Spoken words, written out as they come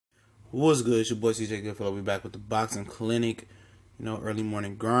What's good? It's your boy CJ Goodfellow. We back with the boxing clinic. Early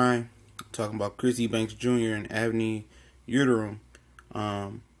morning grind. Talking about Chris Eubank Jr. and Avni Yildirim.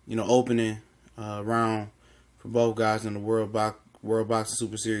 Opening round for both guys in the World Boxing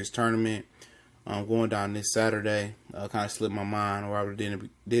Super Series tournament. Going down this Saturday. Kind of slipped my mind, or I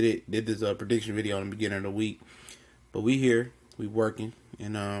did this prediction video in the beginning of the week. But we here, we working,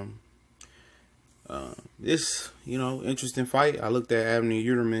 and this interesting fight. I looked at Avni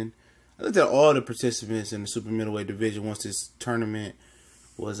Yildirim. I looked at all the participants in the super middleweight division once this tournament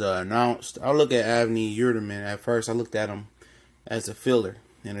was announced. I look at Avni Yildirim. At first, I looked at him as a filler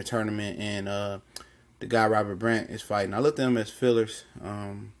in the tournament, and the guy Robert Brandt is fighting. I looked at them as fillers.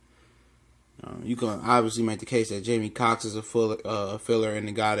 You can obviously make the case that Jamie Cox is a filler, and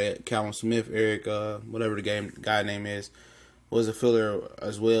the guy that Callum Smith, Eric, whatever the guy name is, was a filler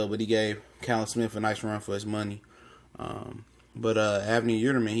as well. But he gave Callum Smith a nice run for his money. But Avni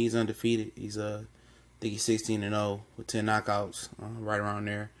Yildirim, he's undefeated. He's I think he's 16-0 with 10 knockouts, right around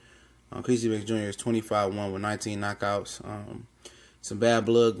there. Chris Eubank Jr. is 25-1 with 19 knockouts. Some bad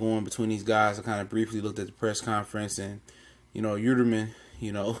blood going between these guys. I kind of briefly looked at the press conference, and Yildirim,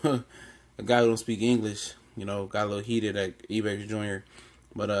 a guy who don't speak English, got a little heated at Eubank Jr.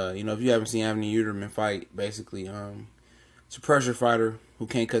 But if you haven't seen Avni Yildirim fight, basically, it's a pressure fighter who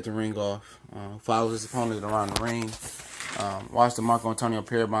can't cut the ring off. Follows his opponent around the ring. Watch the Marco Antonio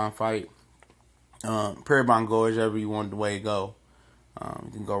Parabon fight. Parabon go whichever you wanted the way to go.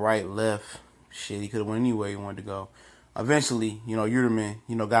 You can go right, left. Shit, he could have went anywhere he wanted to go. Eventually,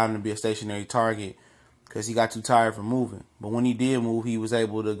 Yildirim, got him to be a stationary target because he got too tired from moving. But when he did move, he was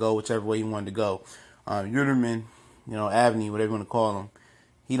able to go whichever way he wanted to go. Yildirim, Avni, whatever you want to call him,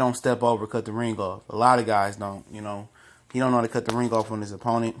 he don't step over, cut the ring off. A lot of guys don't, He don't know how to cut the ring off on his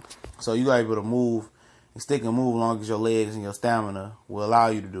opponent. So you got to be able to move and stick and move as long as your legs and your stamina will allow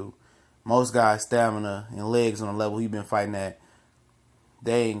you to do. Most guys' stamina and legs on the level he's been fighting at,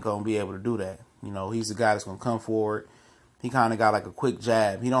 they ain't going to be able to do that. He's the guy that's going to come forward. He kind of got like a quick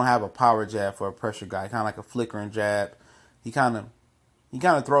jab. He don't have a power jab for a pressure guy. Kind of like a flickering jab. He kind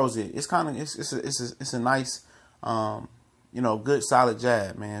of throws it. It's a nice, good solid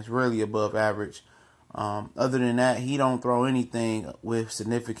jab, man. It's really above average. Other than that, he don't throw anything with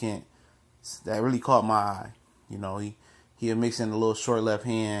significant that really caught my eye. He'll mix in a little short left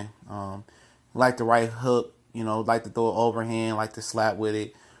hand. Like the right hook, like to throw an overhand, like to slap with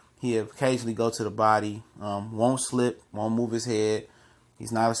it. He'll occasionally go to the body. Won't slip, won't move his head.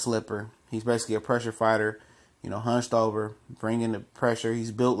 He's not a slipper. He's basically a pressure fighter, hunched over, bringing the pressure. He's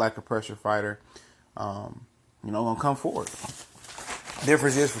built like a pressure fighter. Gonna come forward.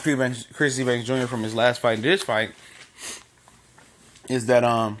 Difference is for Chris Eubank Jr. from his last fight and this fight is that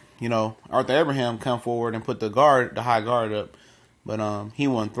Arthur Abraham come forward and put the high guard up, but he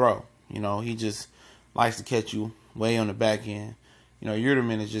won't throw. He just likes to catch you way on the back end.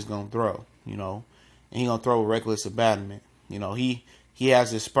 Yildirim is just gonna throw, and he gonna throw with reckless abandonment. He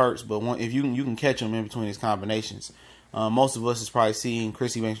has his spurts, but if you can catch him in between his combinations. Most of us has probably seen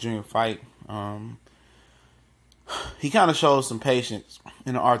Chris Eubank Jr. fight. He kind of shows some patience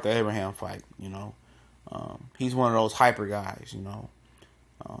in the Arthur Abraham fight. He's one of those hyper guys.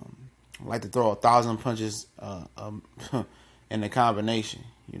 Like to throw 1,000 punches in the combination.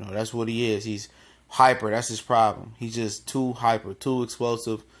 That's what he is. He's hyper. That's his problem. He's just too hyper, too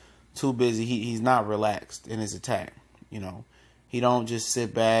explosive, too busy. He's not relaxed in his attack. He don't just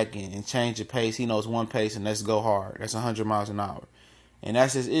sit back and change the pace. He knows one pace, and that's go hard. That's 100 miles an hour. And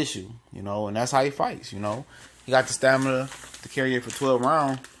that's his issue, and that's how he fights, He got the stamina to carry it for 12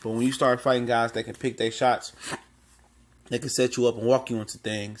 rounds, but when you start fighting guys that can pick their shots, they can set you up and walk you into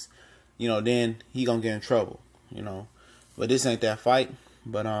things, then he gonna get in trouble, But this ain't that fight.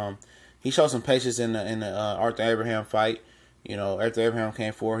 But he showed some patience in the Arthur Abraham fight. Arthur Abraham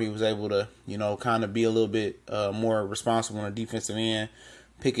came forward. He was able to, kind of be a little bit more responsible on the defensive end,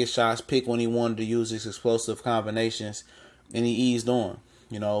 pick his shots, pick when he wanted to use his explosive combinations, and he eased on.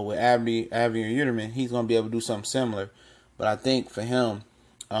 With Avni Yildirim, he's gonna be able to do something similar. But I think for him,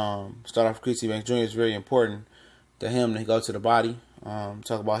 start off with Chris Eubank Jr. is very important to him to go to the body.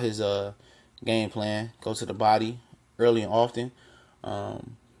 Talk about his game plan. Go to the body early and often,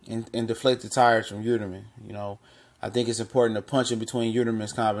 and deflect the tires from Yildirim. I think it's important to punch in between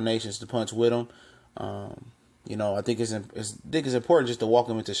Yildirim's combinations, to punch with him. I think it's important just to walk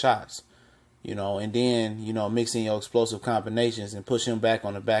him into shots. And then mixing your explosive combinations and push him back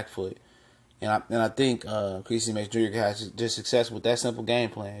on the back foot. And I think Chris Eubank Jr. has just success with that simple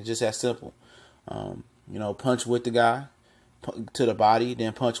game plan. It's just that simple. Punch with the guy to the body,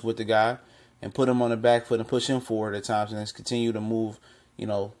 then punch with the guy, and put him on the back foot and push him forward at times, and then continue to move,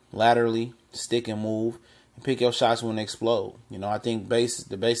 laterally, stick and move, and pick your shots when they explode. I think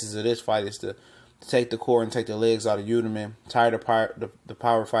the basis of this fight is to take the core and take the legs out of Yildirim, tire the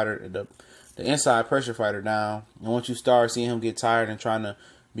power fighter, the inside pressure fighter down. And once you start seeing him get tired and trying to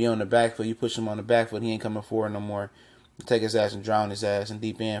be on the back foot, you push him on the back foot, he ain't coming forward no more. You take his ass and drown his ass in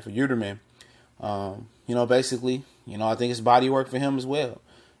deep end for Yildirim. Basically, I think it's body work for him as well.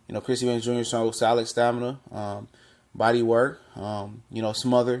 Chris Eubank Jr. showed solid stamina, body work,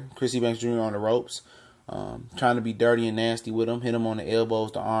 smother Chris Eubank Jr. on the ropes, trying to be dirty and nasty with him, hit him on the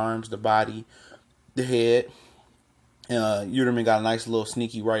elbows, the arms, the body, the head. Yildirim got a nice little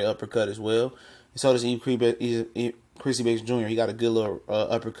sneaky right uppercut as well. And so does Chris Eubank Jr. He got a good little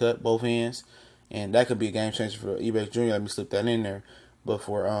uppercut, both hands. And that could be a game changer for Eubank Jr. Let me slip that in there. But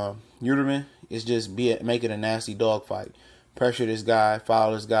for Yildirim, it's just make it a nasty dog fight. Pressure this guy,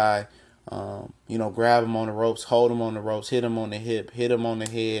 follow this guy, grab him on the ropes, hold him on the ropes, hit him on the hip, hit him on the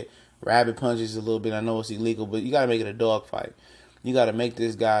head, rabbit punches a little bit. I know it's illegal, but you got to make it a dog fight. You got to make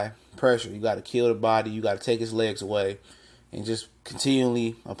this guy pressure. You got to kill the body. You got to take his legs away and just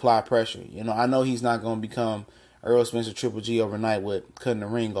continually apply pressure. I know he's not going to become Earl Spencer Triple G overnight with cutting the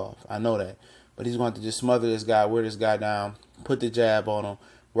ring off. I know that. But he's going to just smother this guy, wear this guy down, put the jab on him,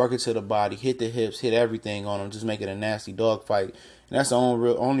 work it to the body, hit the hips, hit everything on him, just make it a nasty dog fight. And that's the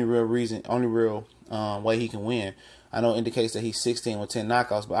only real way he can win. I know it indicates that he's 16 with 10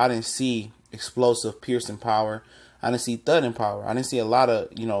 knockouts, but I didn't see explosive, piercing power. I didn't see thudding power. I didn't see a lot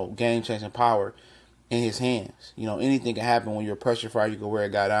of, game-changing power in his hands. Anything can happen when you're a pressure fighter. You can wear a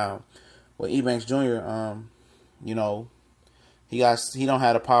guy down. With Eubank Jr., he don't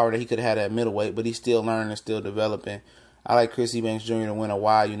have the power that he could have had at middleweight, but he's still learning and still developing. I like Chris Eubank Jr. to win a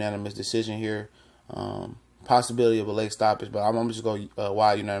wide unanimous decision here. Possibility of a late stoppage, but I'm just going to go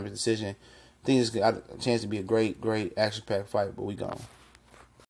wide unanimous decision. I think it's got a chance to be a great action-packed fight, but we gone.